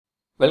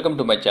Welcome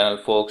to my channel,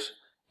 folks.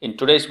 In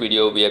today's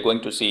video, we are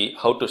going to see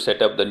how to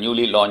set up the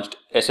newly launched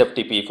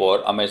SFTP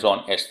for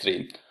Amazon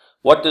S3.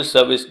 What this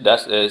service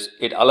does is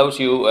it allows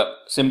you a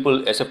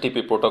simple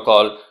SFTP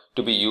protocol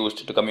to be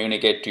used to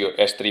communicate to your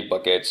S3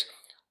 buckets.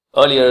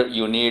 Earlier,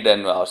 you need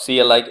an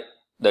CLI,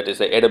 that is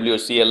the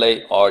AWS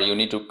CLI, or you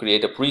need to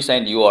create a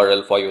pre-signed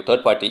URL for your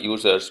third-party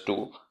users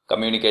to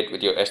communicate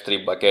with your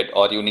S3 bucket,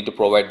 or you need to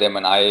provide them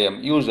an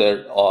IAM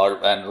user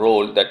or an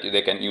role that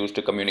they can use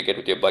to communicate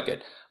with your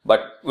bucket.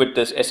 But with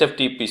this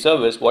SFTP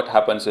service, what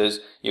happens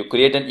is you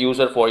create an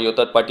user for your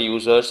third-party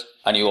users,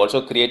 and you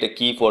also create a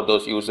key for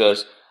those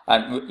users,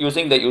 and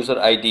using the user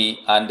ID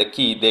and the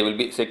key, they will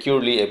be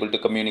securely able to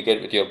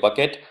communicate with your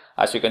bucket.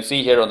 As you can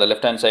see here on the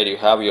left hand side, you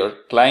have your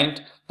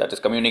client that is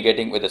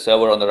communicating with the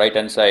server on the right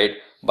hand side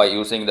by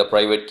using the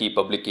private key,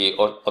 public key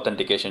or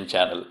authentication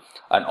channel.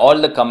 And all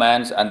the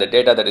commands and the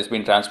data that is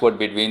being transferred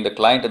between the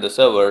client and the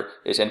server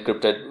is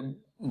encrypted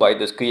by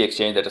this key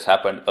exchange that has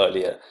happened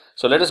earlier.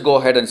 So let us go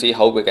ahead and see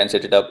how we can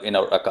set it up in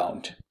our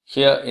account.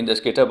 Here in this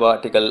GitHub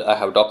article, I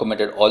have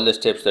documented all the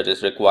steps that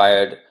is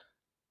required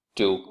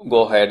to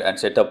go ahead and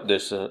set up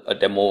this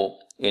demo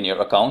in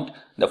your account.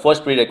 The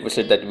first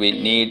prerequisite that we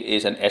need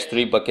is an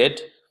S3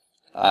 bucket,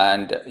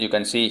 and you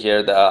can see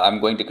here that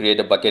I'm going to create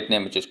a bucket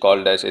name which is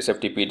called as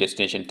SFTP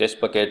destination test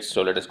bucket.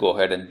 So let us go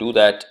ahead and do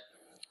that.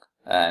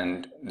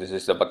 And this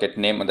is the bucket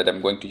name that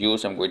I'm going to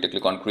use. I'm going to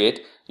click on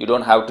create. You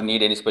don't have to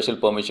need any special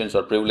permissions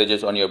or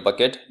privileges on your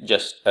bucket.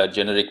 Just a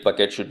generic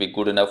bucket should be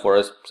good enough for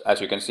us.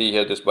 As you can see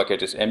here, this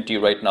bucket is empty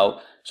right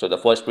now. So the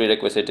first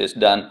prerequisite is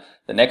done.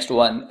 The next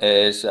one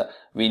is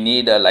we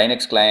need a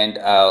Linux client,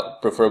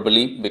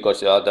 preferably, because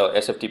the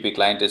SFTP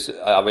client is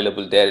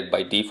available there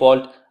by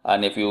default.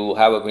 And if you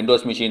have a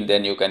Windows machine,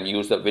 then you can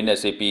use the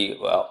WinSAP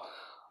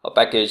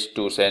package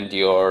to send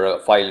your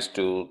files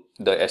to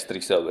the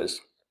S3 service.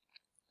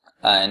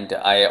 And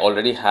I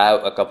already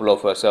have a couple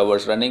of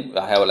servers running.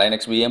 I have a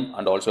Linux VM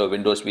and also a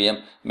Windows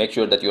VM. Make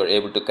sure that you are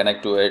able to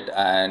connect to it,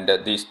 and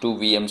these two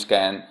VMs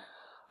can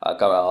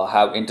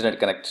have internet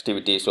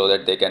connectivity so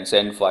that they can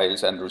send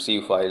files and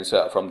receive files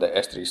from the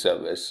S3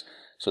 service.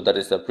 So that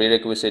is the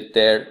prerequisite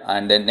there.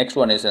 And then next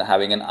one is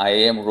having an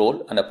IAM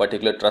role, and a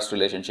particular trust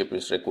relationship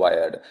is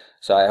required.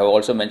 So I have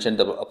also mentioned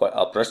the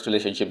trust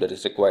relationship that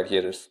is required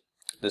here is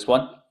this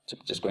one. So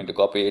I'm just going to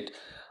copy it.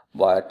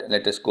 But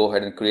let us go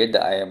ahead and create the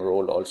IAM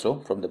role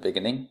also from the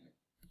beginning.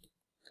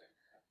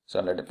 So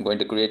I'm going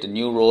to create a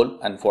new role,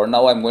 and for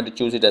now I'm going to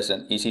choose it as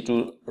an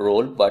EC2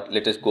 role, but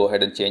let us go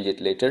ahead and change it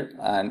later.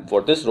 And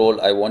for this role,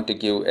 I want to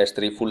give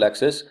S3 full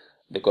access,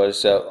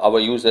 because our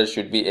users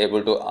should be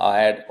able to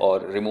add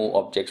or remove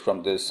objects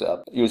from this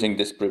using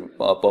this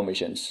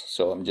permissions.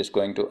 So I'm just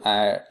going to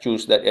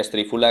choose that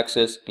S3 full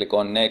access, click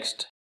on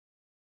next.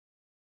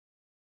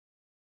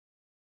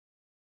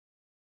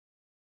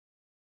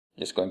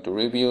 Just going to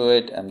review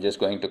it. I'm just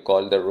going to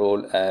call the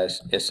role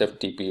as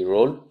SFTP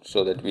role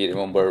so that we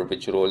remember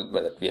which role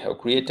that we have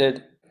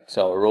created.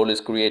 So our role is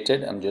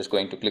created. I'm just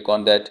going to click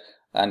on that.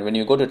 And when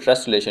you go to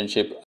trust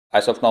relationship,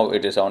 as of now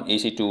it is on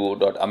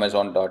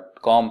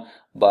ec2.amazon.com,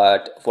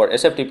 but for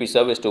SFTP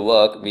service to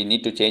work, we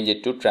need to change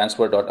it to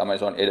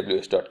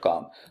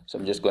transfer.amazonaws.com. So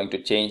I'm just going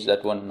to change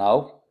that one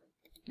now.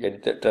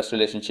 Edit the trust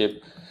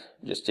relationship,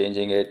 just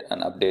changing it,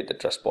 and update the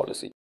trust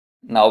policy.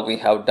 Now we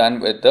have done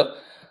with the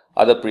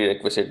other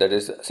prerequisite, that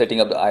is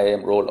setting up the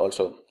IAM role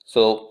also.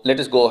 So let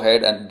us go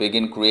ahead and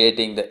begin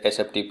creating the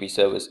SFTP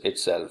service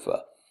itself.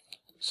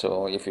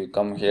 So if you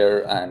come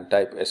here and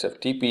type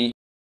SFTP,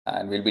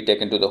 and we'll be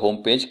taken to the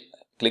home page.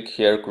 Click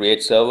here,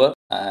 create server.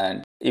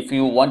 And if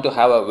you want to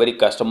have a very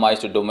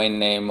customized domain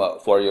name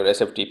for your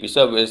SFTP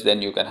service,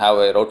 then you can have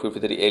a Route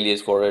 53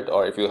 alias for it,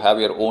 or if you have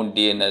your own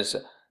DNS,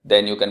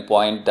 then you can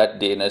point that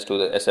DNS to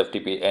the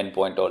SFTP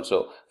endpoint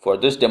also. For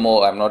this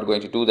demo, I'm not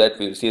going to do that.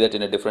 We'll see that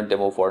in a different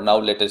demo. For now,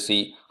 let us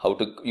see how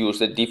to use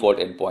the default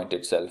endpoint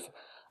itself.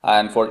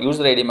 And for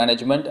user ID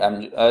management,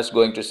 I'm just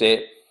going to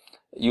say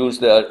use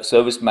the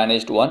service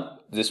managed one.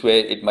 This way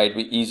it might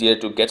be easier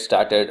to get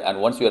started, and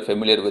once you are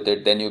familiar with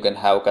it, then you can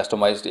have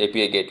customized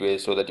API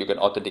gateways so that you can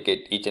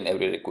authenticate each and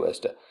every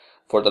request.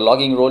 For the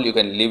logging role, you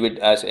can leave it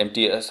as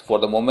empty as for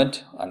the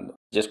moment, and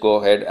just go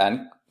ahead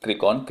and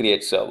click on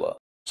create server.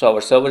 So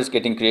our server is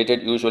getting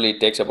created. Usually it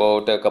takes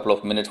about a couple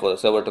of minutes for the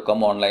server to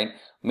come online.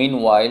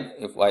 Meanwhile,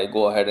 if I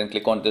go ahead and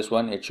click on this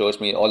one, it shows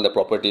me all the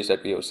properties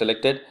that we have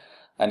selected.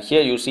 And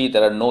here you see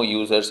there are no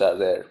users are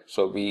there.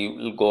 So we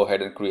will go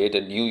ahead and create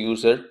a new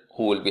user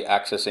who will be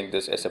accessing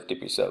this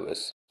SFTP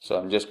service. So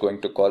I'm just going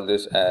to call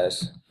this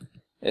as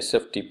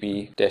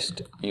SFTP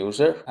test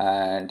user.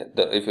 And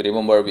if you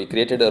remember, we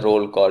created a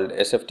role called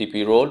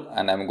SFTP role,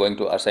 and I'm going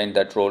to assign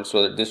that role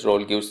so that this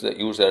role gives the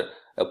user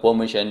a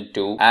permission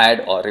to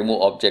add or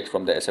remove objects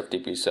from the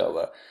SFTP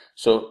server.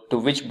 So to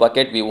which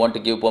bucket we want to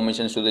give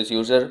permissions to this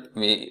user?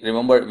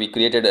 Remember we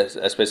created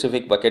a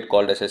specific bucket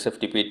called as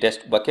SFTP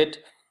test bucket,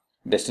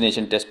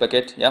 destination test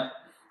bucket. Yeah,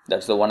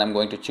 that's the one I'm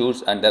going to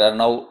choose. And there are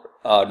now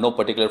no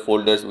particular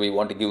folders we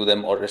want to give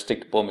them or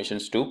restrict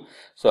permissions to.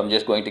 So I'm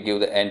just going to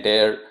give the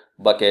entire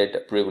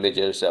bucket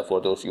privileges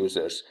for those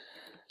users.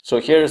 So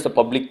here is the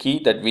public key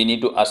that we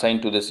need to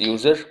assign to this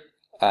user.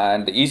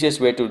 And the easiest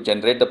way to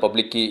generate the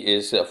public key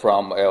is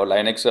from a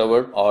Linux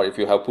server, or if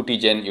you have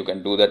PuttyGen, you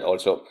can do that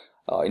also.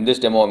 In this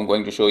demo, I'm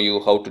going to show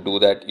you how to do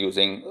that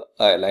using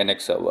a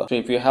Linux server. So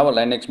if you have a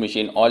Linux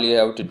machine, all you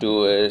have to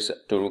do is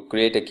to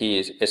create a key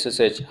is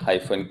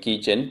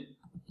ssh-keygen.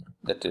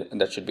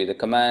 That should be the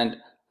command.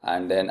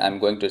 And then I'm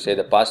going to say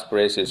the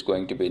passphrase is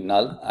going to be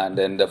null. And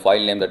then the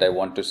file name that I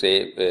want to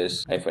save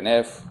is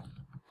 -f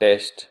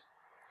test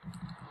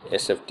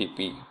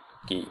SFTP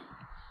key.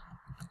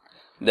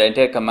 The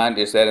entire command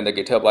is there in the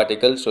GitHub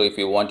article, so if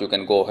you want, you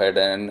can go ahead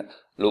and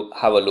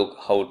have a look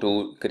how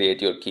to create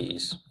your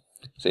keys.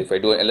 So if I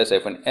do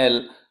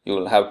ls-l, you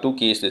will have two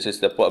keys. This is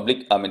the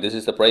this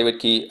is the private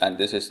key, and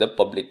this is the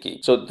public key.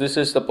 So this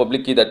is the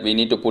public key that we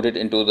need to put it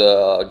into the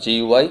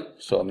GUI.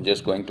 So I'm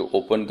just going to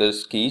open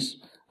this keys,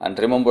 and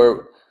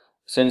remember,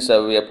 since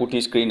our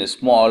putty screen is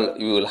small,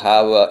 you will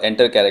have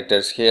enter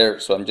characters here.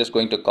 So I'm just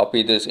going to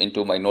copy this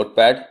into my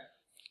notepad,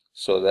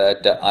 so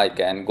that I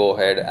can go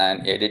ahead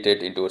and edit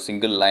it into a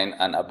single line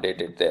and update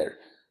it there.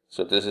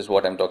 So this is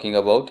what I'm talking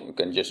about. You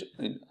can just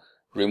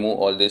remove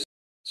all this.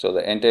 So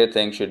the entire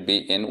thing should be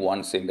in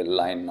one single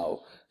line now.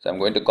 So I'm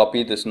going to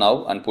copy this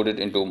now and put it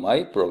into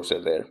my browser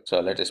there.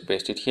 So let us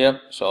paste it here.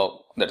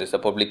 So that is the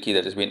public key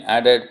that has been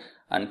added,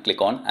 and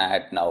click on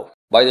add now.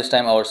 By this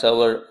time our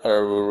server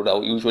would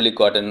have usually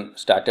gotten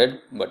started,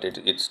 but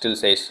it still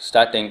says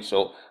starting.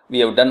 So we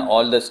have done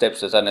all the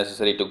steps that are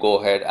necessary to go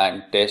ahead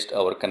and test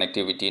our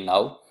connectivity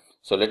now.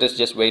 So let us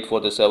just wait for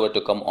the server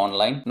to come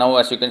online. Now,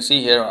 as you can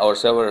see here, our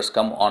server has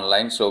come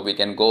online, so we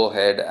can go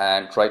ahead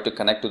and try to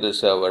connect to the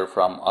server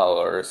from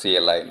our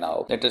CLI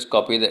now. Let us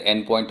copy the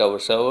endpoint of our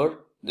server.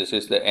 This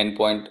is the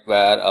endpoint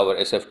where our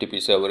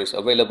SFTP server is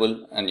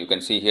available, and you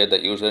can see here the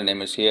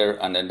username is here,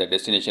 and then the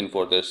destination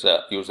for this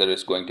user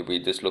is going to be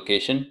this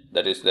location.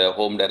 That is the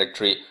home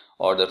directory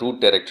or the root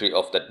directory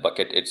of that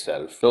bucket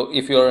itself. So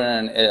if you're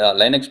on a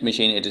Linux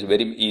machine, it is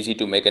very easy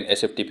to make an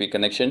SFTP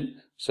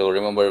connection. So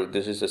remember,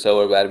 this is the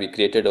server where we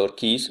created our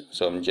keys.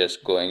 So I'm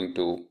just going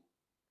to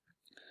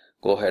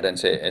go ahead and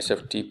say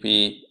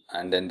SFTP,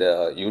 and then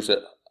the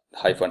user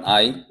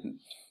 -i.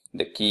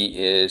 The key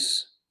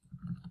is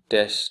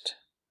test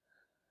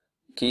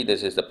key.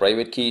 This is the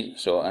private key.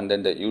 So, and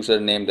then the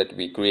username that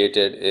we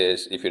created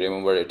is, if you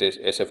remember, it is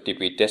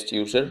SFTP test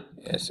user,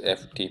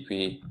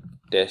 SFTP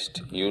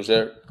test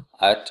user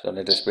at. So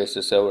let us paste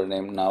the server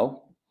name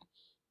now,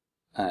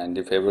 and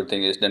if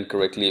everything is done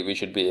correctly, we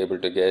should be able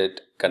to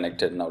get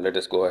connected. Now let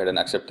us go ahead and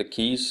accept the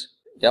keys.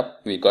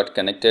 Yep, we got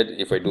connected.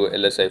 If I do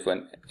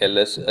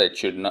ls-ls,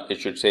 it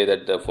should say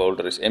that the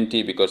folder is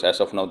empty, because as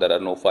of now there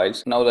are no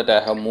files. Now that I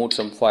have moved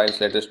some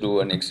files, let us do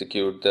and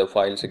execute the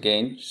files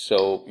again.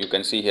 So you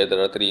can see here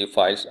there are 3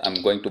 files.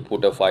 I'm going to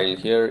put a file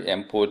here,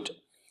 input,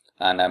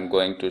 and I'm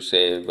going to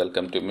say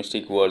welcome to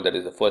Mystic World. That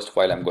is the first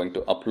file I'm going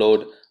to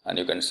upload, and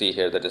you can see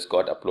here that it's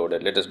got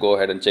uploaded. Let us go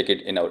ahead and check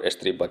it in our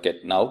S3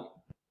 bucket now.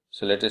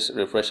 So let us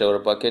refresh our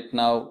bucket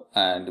now,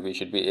 and we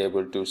should be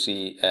able to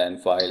see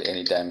and file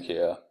anytime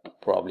here.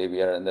 Probably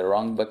we are in the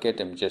wrong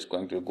bucket. I'm just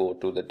going to go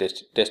to the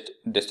test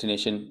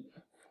destination.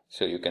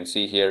 So you can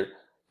see here,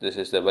 this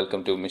is the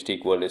welcome to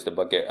Mystic World is the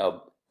bucket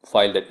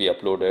file that we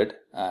uploaded.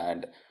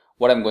 And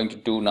what I'm going to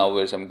do now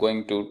is I'm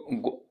going to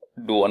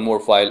do one more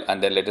file,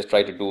 and then let us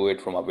try to do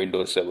it from a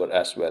Windows server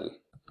as well.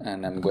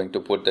 And I'm going to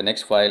put the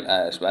next file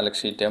as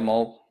Valaxy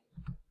demo,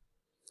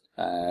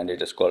 and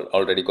it is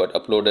already got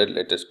uploaded.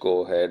 Let us go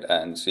ahead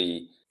and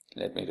see.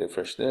 Let me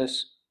refresh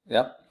this.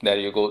 Yep, there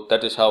you go.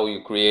 That is how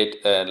you create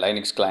a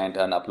Linux client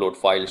and upload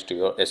files to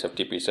your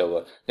SFTP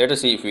server. Let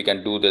us see if we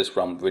can do this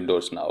from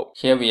Windows now.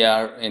 Here we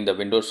are in the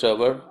Windows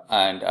server,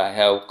 and I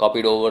have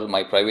copied over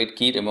my private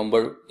key.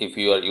 Remember, if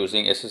you are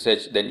using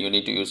SSH, then you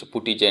need to use a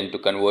PuttyGen to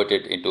convert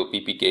it into a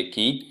PPK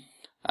key.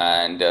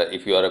 And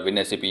if you are a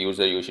WinSCP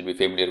user, you should be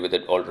familiar with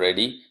it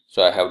already.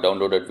 So I have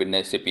downloaded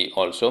WinSCP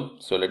also.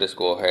 So let us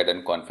go ahead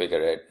and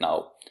configure it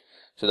now.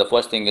 So the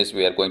first thing is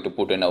we are going to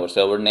put in our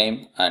server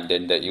name, and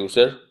then the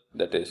user.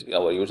 That is,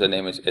 our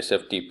username is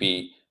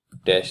SFTP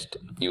test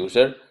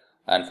user,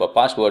 and for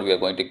password we are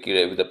going to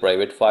create the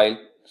private file.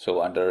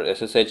 So under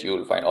SSH you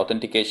will find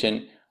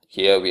authentication.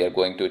 Here we are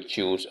going to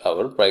choose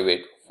our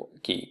private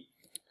key.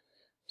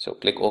 So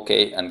click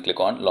OK and click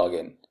on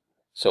login.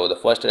 So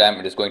the first time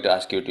it is going to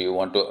ask you, do you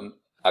want to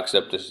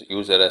accept this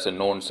user as a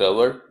known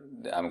server?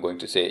 I'm going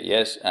to say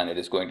yes, and it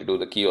is going to do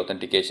the key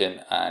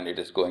authentication, and it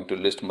is going to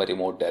list my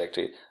remote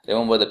directory.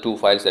 Remember the 2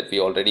 files that we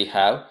already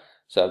have.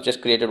 So I've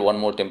just created one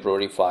more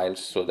temporary file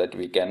so that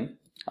we can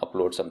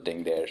upload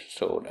something there.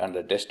 So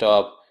under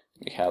desktop,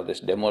 we have this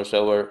demo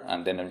server,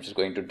 and then I'm just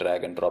going to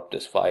drag and drop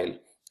this file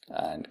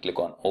and click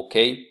on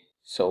OK.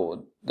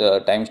 So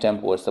the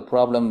timestamp was the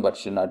problem, but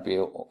should not be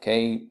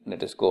okay.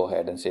 Let us go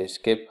ahead and say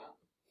skip.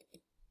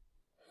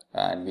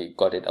 And we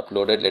got it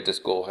uploaded. Let us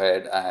go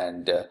ahead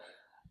and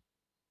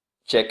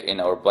check in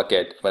our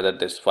bucket whether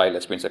this file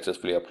has been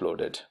successfully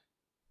uploaded.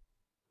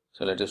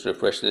 So let us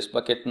refresh this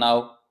bucket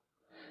now.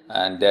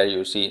 And there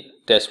you see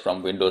test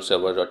from Windows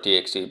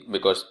server.txt,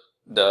 because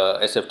the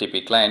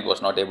SFTP client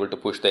was not able to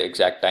push the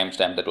exact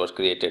timestamp that was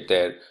created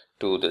there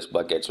to this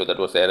bucket. So that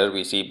was the error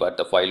we see, but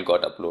the file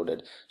got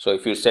uploaded. So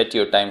if you set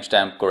your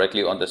timestamp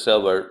correctly on the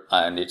server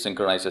and it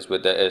synchronizes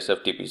with the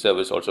SFTP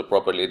service also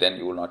properly, then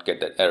you will not get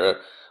that error.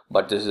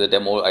 But this is a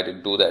demo, I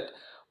didn't do that.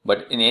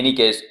 But in any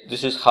case,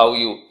 this is how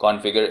you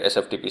configure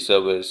SFTP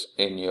service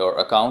in your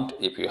account.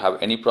 If you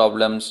have any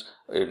problems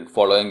in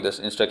following these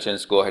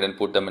instructions, go ahead and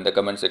put them in the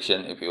comment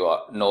section. If you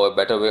know a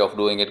better way of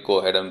doing it, go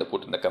ahead and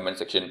put in the comment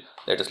section.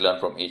 Let us learn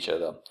from each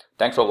other.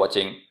 Thanks for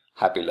watching.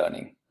 Happy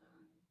learning.